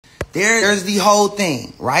There's the whole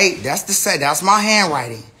thing, right? That's my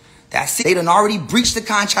handwriting. That's it. They done already breached the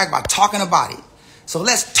contract by talking about it. So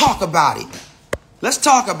let's talk about it. Let's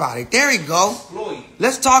talk about it. There you go.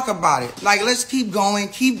 Let's talk about it. Like, let's keep going,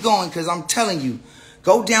 because I'm telling you,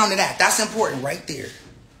 go down to that. That's important right there.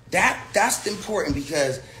 That's important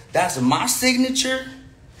because that's my signature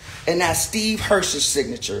and that's Steve Hirsch's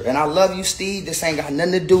signature. And I love you, Steve. This ain't got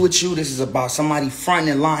nothing to do with you. This is about somebody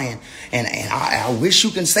fronting and lying. And I wish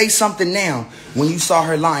you can say something now when you saw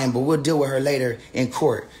her lying, but we'll deal with her later in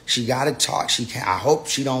court. She got to talk. She can't. I hope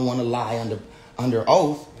she don't want to lie under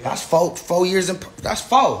oath. That's 4 years. That's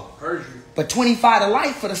 4. But 25 to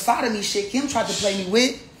life for the sodomy shit Kim tried to play me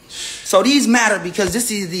with. So these matter because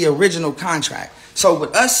this is the original contract. So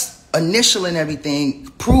with us initialing everything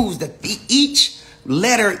proves that each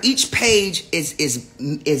letter, each page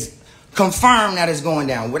is confirmed that it's going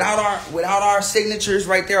down. Without our signatures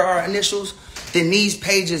right there, our initials, then these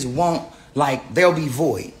pages won't, like, they'll be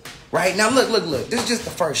void. Right? Now look. This is just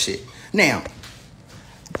the first shit. Now,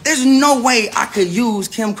 there's no way I could use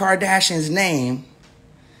Kim Kardashian's name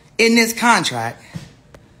in this contract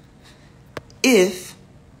if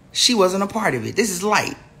she wasn't a part of it. This is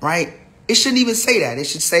light, right? It shouldn't even say that. It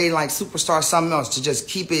should say like superstar something else to just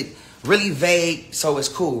keep it really vague so it's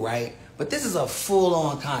cool, right? But this is a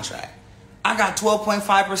full-on contract. I got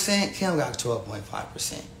 12.5%. Kim got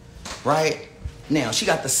 12.5%, right? Now, she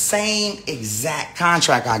got the same exact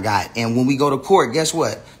contract I got. And when we go to court, guess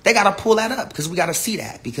what? They got to pull that up because we got to see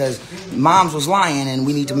that because moms was lying and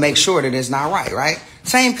we need to make sure that it's not right?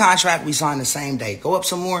 Same contract. We signed the same day. Go up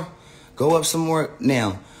some more.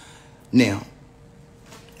 Now,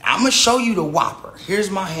 I'm going to show you the whopper. Here's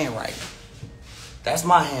my handwriting. That's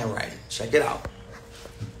my handwriting. Check it out.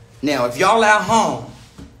 Now, if y'all at home,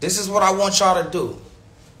 this is what I want y'all to do.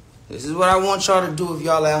 This is what I want y'all to do if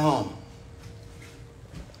y'all at home.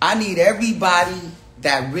 I need everybody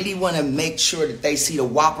that really want to make sure that they see the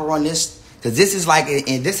whopper on this, because this is like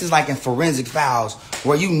in forensic files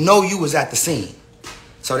where you know you was at the scene.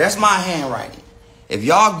 So that's my handwriting. If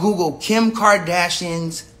y'all Google Kim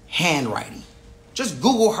Kardashian's handwriting, just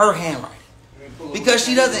Google her handwriting because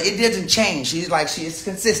it doesn't change. She's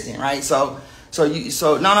consistent, right? So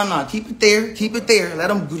no, keep it there.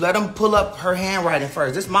 Let them pull up her handwriting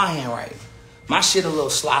first. This is my handwriting. My shit a little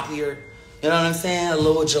sloppier. You know what I'm saying? A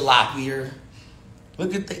little jalopier.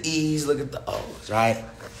 Look at the E's, look at the O's, right?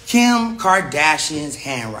 Kim Kardashian's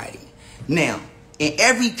handwriting. Now, in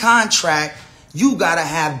every contract, you gotta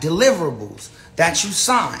have deliverables that you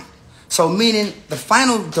sign. So meaning the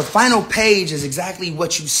final page is exactly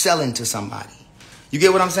what you selling to somebody. You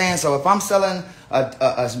get what I'm saying? So if I'm selling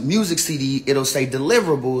a music CD, it'll say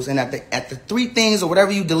deliverables, and at the 3 things or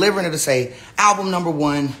whatever you delivering, it'll say album number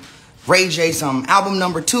 1, Ray J something, album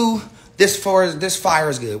number 2, this fire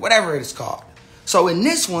is good, whatever it's called. So in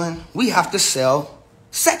this one, we have to sell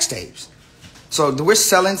sex tapes. So we're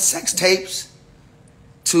selling sex tapes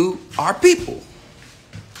to our people,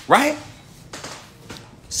 right?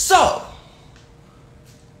 So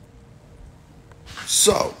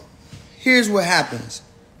here's what happens.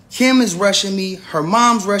 Kim is rushing me. Her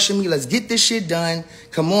mom's rushing me. Let's get this shit done.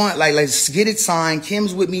 Come on, let's get it signed.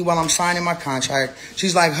 Kim's with me while I'm signing my contract.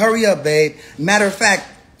 She's like, hurry up, babe. Matter of fact,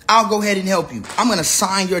 I'll go ahead and help you. I'm going to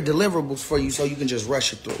sign your deliverables for you so you can just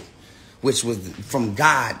rush it through, which was from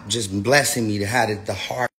God just blessing me to have it the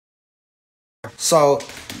heart. So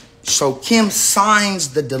Kim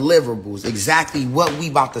signs the deliverables, exactly what we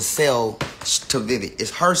about to sell to Vivid.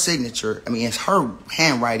 It's her signature. I mean, it's her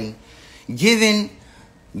handwriting, giving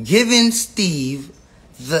Steve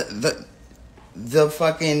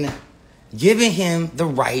giving him the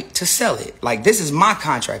right to sell it. Like, this is my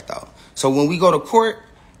contract though. So when we go to court,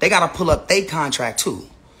 they got to pull up their contract too.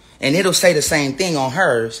 And it'll say the same thing on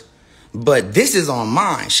hers, but this is on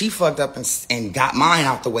mine. She fucked up and got mine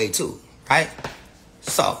out the way too, right?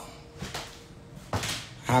 So,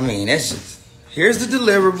 I mean, it's just, here's the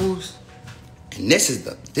deliverables, and this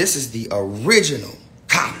is the original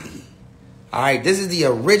copy. All right, this is the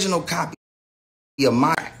original copy of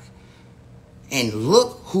my, and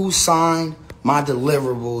look who signed my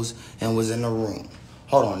deliverables and was in the room.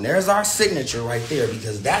 Hold on, there's our signature right there,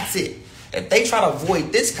 because that's it. If they try to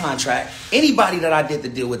void this contract, anybody that I did the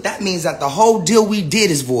deal with, that means that the whole deal we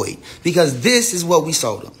did is void, because this is what we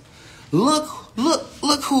sold them. Look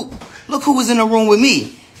who was in the room with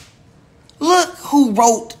me. Look who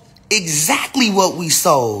wrote exactly what we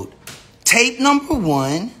sold. Tape number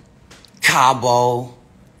 1, Cabo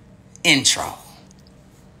intro.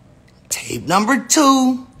 Tape number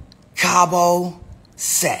 2, Cabo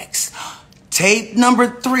sex. Tape number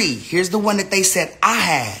 3, here's the one that they said I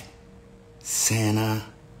had. Santa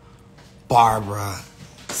Barbara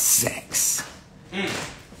Sex.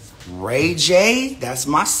 Ray J, that's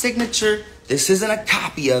my signature. This isn't a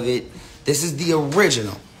copy of it. This is the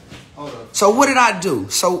original. So what did I do?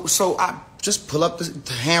 So I just pull up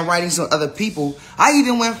the handwritings of other people. I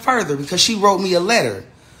even went further because she wrote me a letter.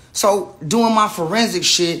 So doing my forensic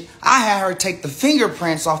shit, I had her take the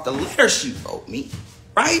fingerprints off the letter she wrote me,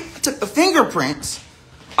 right? I took the fingerprints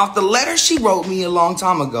off the letter she wrote me a long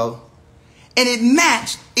time ago, and it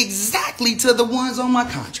matched exactly to the ones on my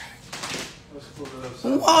contract. Let's pull it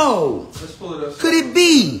up. Whoa. Let's pull it up. Could it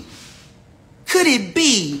be? Could it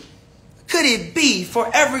be? Could it be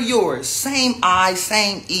forever yours? Same I,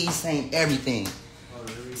 same E, same everything.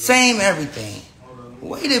 Same everything.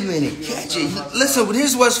 Wait a minute, catch it. Listen,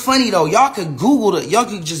 here's what's funny though. Y'all could Google it. Y'all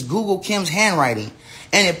could just Google Kim's handwriting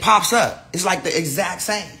and it pops up. It's like the exact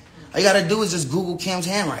same. All you gotta do is just Google Kim's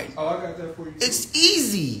handwriting. Oh, I got that for you. It's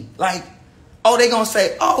easy. Like, oh, they gonna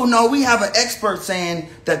say, oh no, we have an expert saying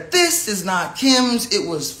that this is not Kim's. It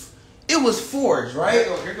was forged, right?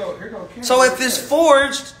 Here go. Kim. So if it's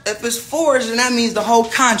forged, then that means the whole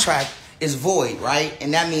contract is void, right?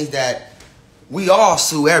 And that means that we all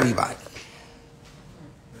sue everybody.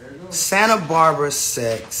 Santa Barbara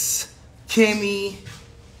Sex, Kimmy,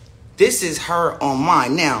 this is her on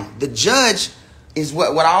mine. Now, the judge is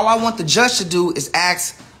what all I want the judge to do is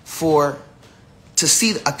ask to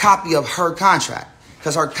see a copy of her contract.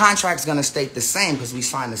 Because her contract's going to state the same because we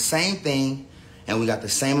signed the same thing and we got the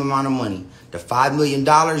same amount of money. The $5 million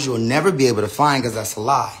you'll never be able to find because that's a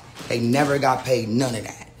lie. They never got paid none of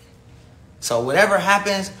that. So whatever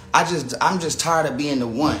happens, I'm just tired of being the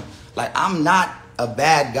one. Like, I'm not a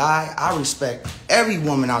bad guy. I respect every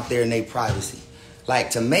woman out there in their privacy.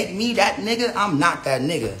 Like, to make me that nigga, I'm not that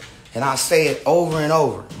nigga. And I say it over and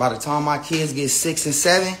over. By the time my kids get 6 and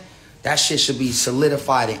 7, that shit should be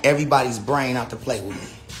solidified in everybody's brain not to play with me.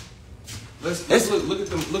 Look at them.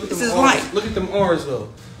 Look at This them. is R's. life. Look at them R's though.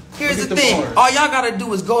 Here's the thing. All y'all gotta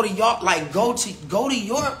do is go to y'all, like go to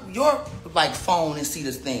your like phone and see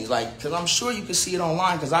these things, like, because I'm sure you can see it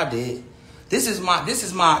online because I did. This is my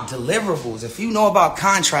deliverables. If you know about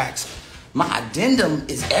contracts, my addendum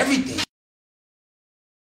is everything.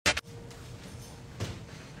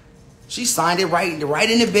 She signed it right in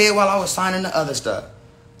the bed while I was signing the other stuff,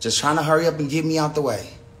 just trying to hurry up and get me out the way.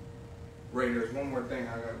 Ray, there's one more thing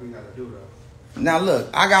we gotta do though. Now look,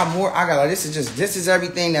 I got more. This is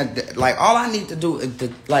everything that, like, all I need to do is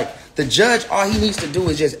the judge. All he needs to do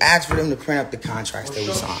is just ask for them to print up the contracts that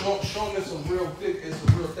we signed. Show them it's a real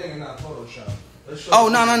thing and not Photoshop. Oh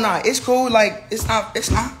no, it's cool. Like, it's not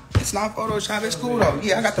Photoshop. It's cool though.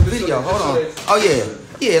 Yeah, I got the video. Hold on. Oh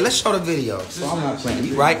yeah. Let's show the video. So I'm not playing.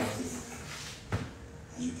 You right? As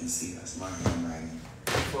you can see, that's my handwriting.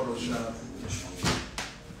 Photoshop.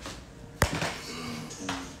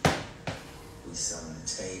 We selling the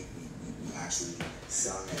tape. We actually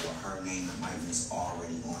selling it with her name. The mic is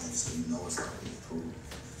already on it, so you know it's already approved.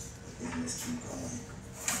 But then let's keep going.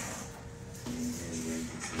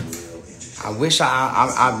 I wish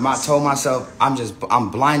I told myself I'm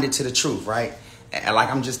blinded to the truth, right? And like,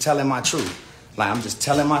 I'm just telling my truth. Like, I'm just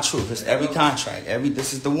telling my truth. It's every contract.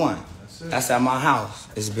 This is the one. That's at my house.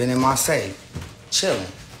 It's been in my safe, chilling,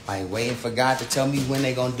 like waiting for God to tell me when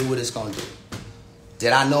they gonna do what it's gonna do.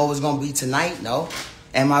 Did I know it was gonna be tonight? No.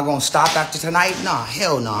 Am I gonna stop after tonight? Nah,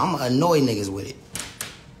 hell no. I'm gonna annoy niggas with it.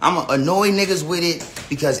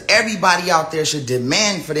 Because everybody out there should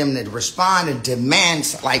demand for them to respond and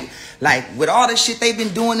demand, like with all the shit they've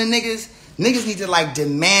been doing to niggas need to like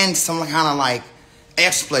demand some kind of like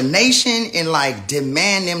explanation and like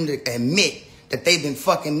demand them to admit that they've been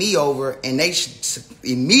fucking me over, and they should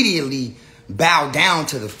immediately bow down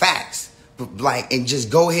to the facts, like, and just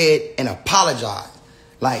go ahead and apologize.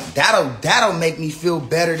 Like, that'll make me feel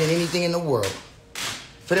better than anything in the world.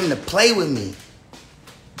 For them to play with me.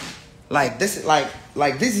 Like, this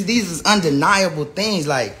is these is undeniable things.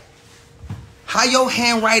 Like, how your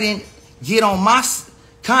handwriting get on my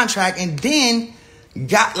contract and then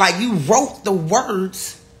got, like, you wrote the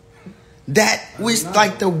words that was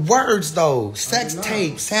like the words though, sex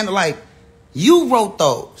tapes, handle, like, you wrote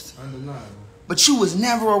those. Undeniable. But you was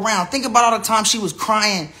never around. Think about all the time she was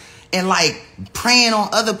crying and like preying on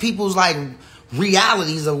other people's like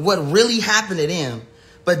realities of what really happened to them.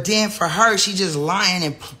 But then for her, she just lying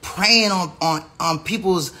and preying on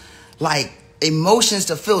people's like emotions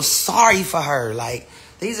to feel sorry for her. Like,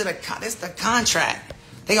 this is the contract.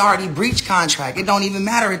 They already breached contract. It don't even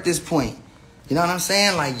matter at this point. You know what I'm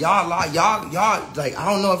saying? Like, y'all, like, I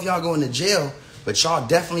don't know if y'all going to jail, but y'all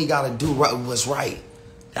definitely got to do what's right.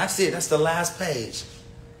 That's it. That's the last page.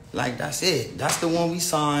 Like, that's it. That's the one we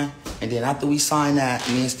signed. And then after we signed that,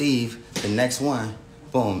 me and Steve, The next one,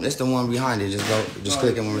 boom. It's the one behind it. Just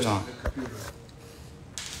click it one more time.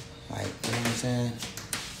 Like, you know what I'm saying?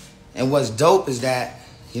 And what's dope is that,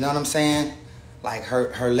 you know what I'm saying? Like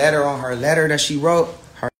her letter on her letter that she wrote,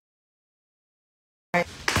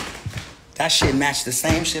 that shit matched the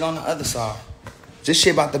same shit on the other side. This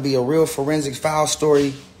shit about to be a real forensic file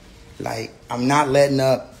story. Like, I'm not letting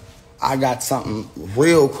up. I got something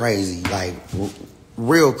real crazy, like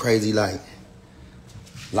real crazy, like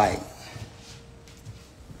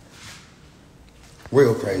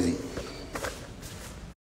real crazy.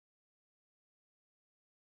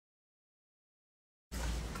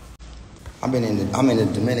 I'm in the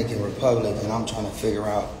Dominican Republic, and I'm trying to figure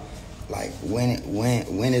out, like,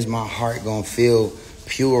 when is my heart gonna feel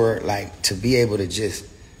pure, like, to be able to just,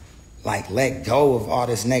 like, let go of all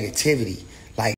this negativity.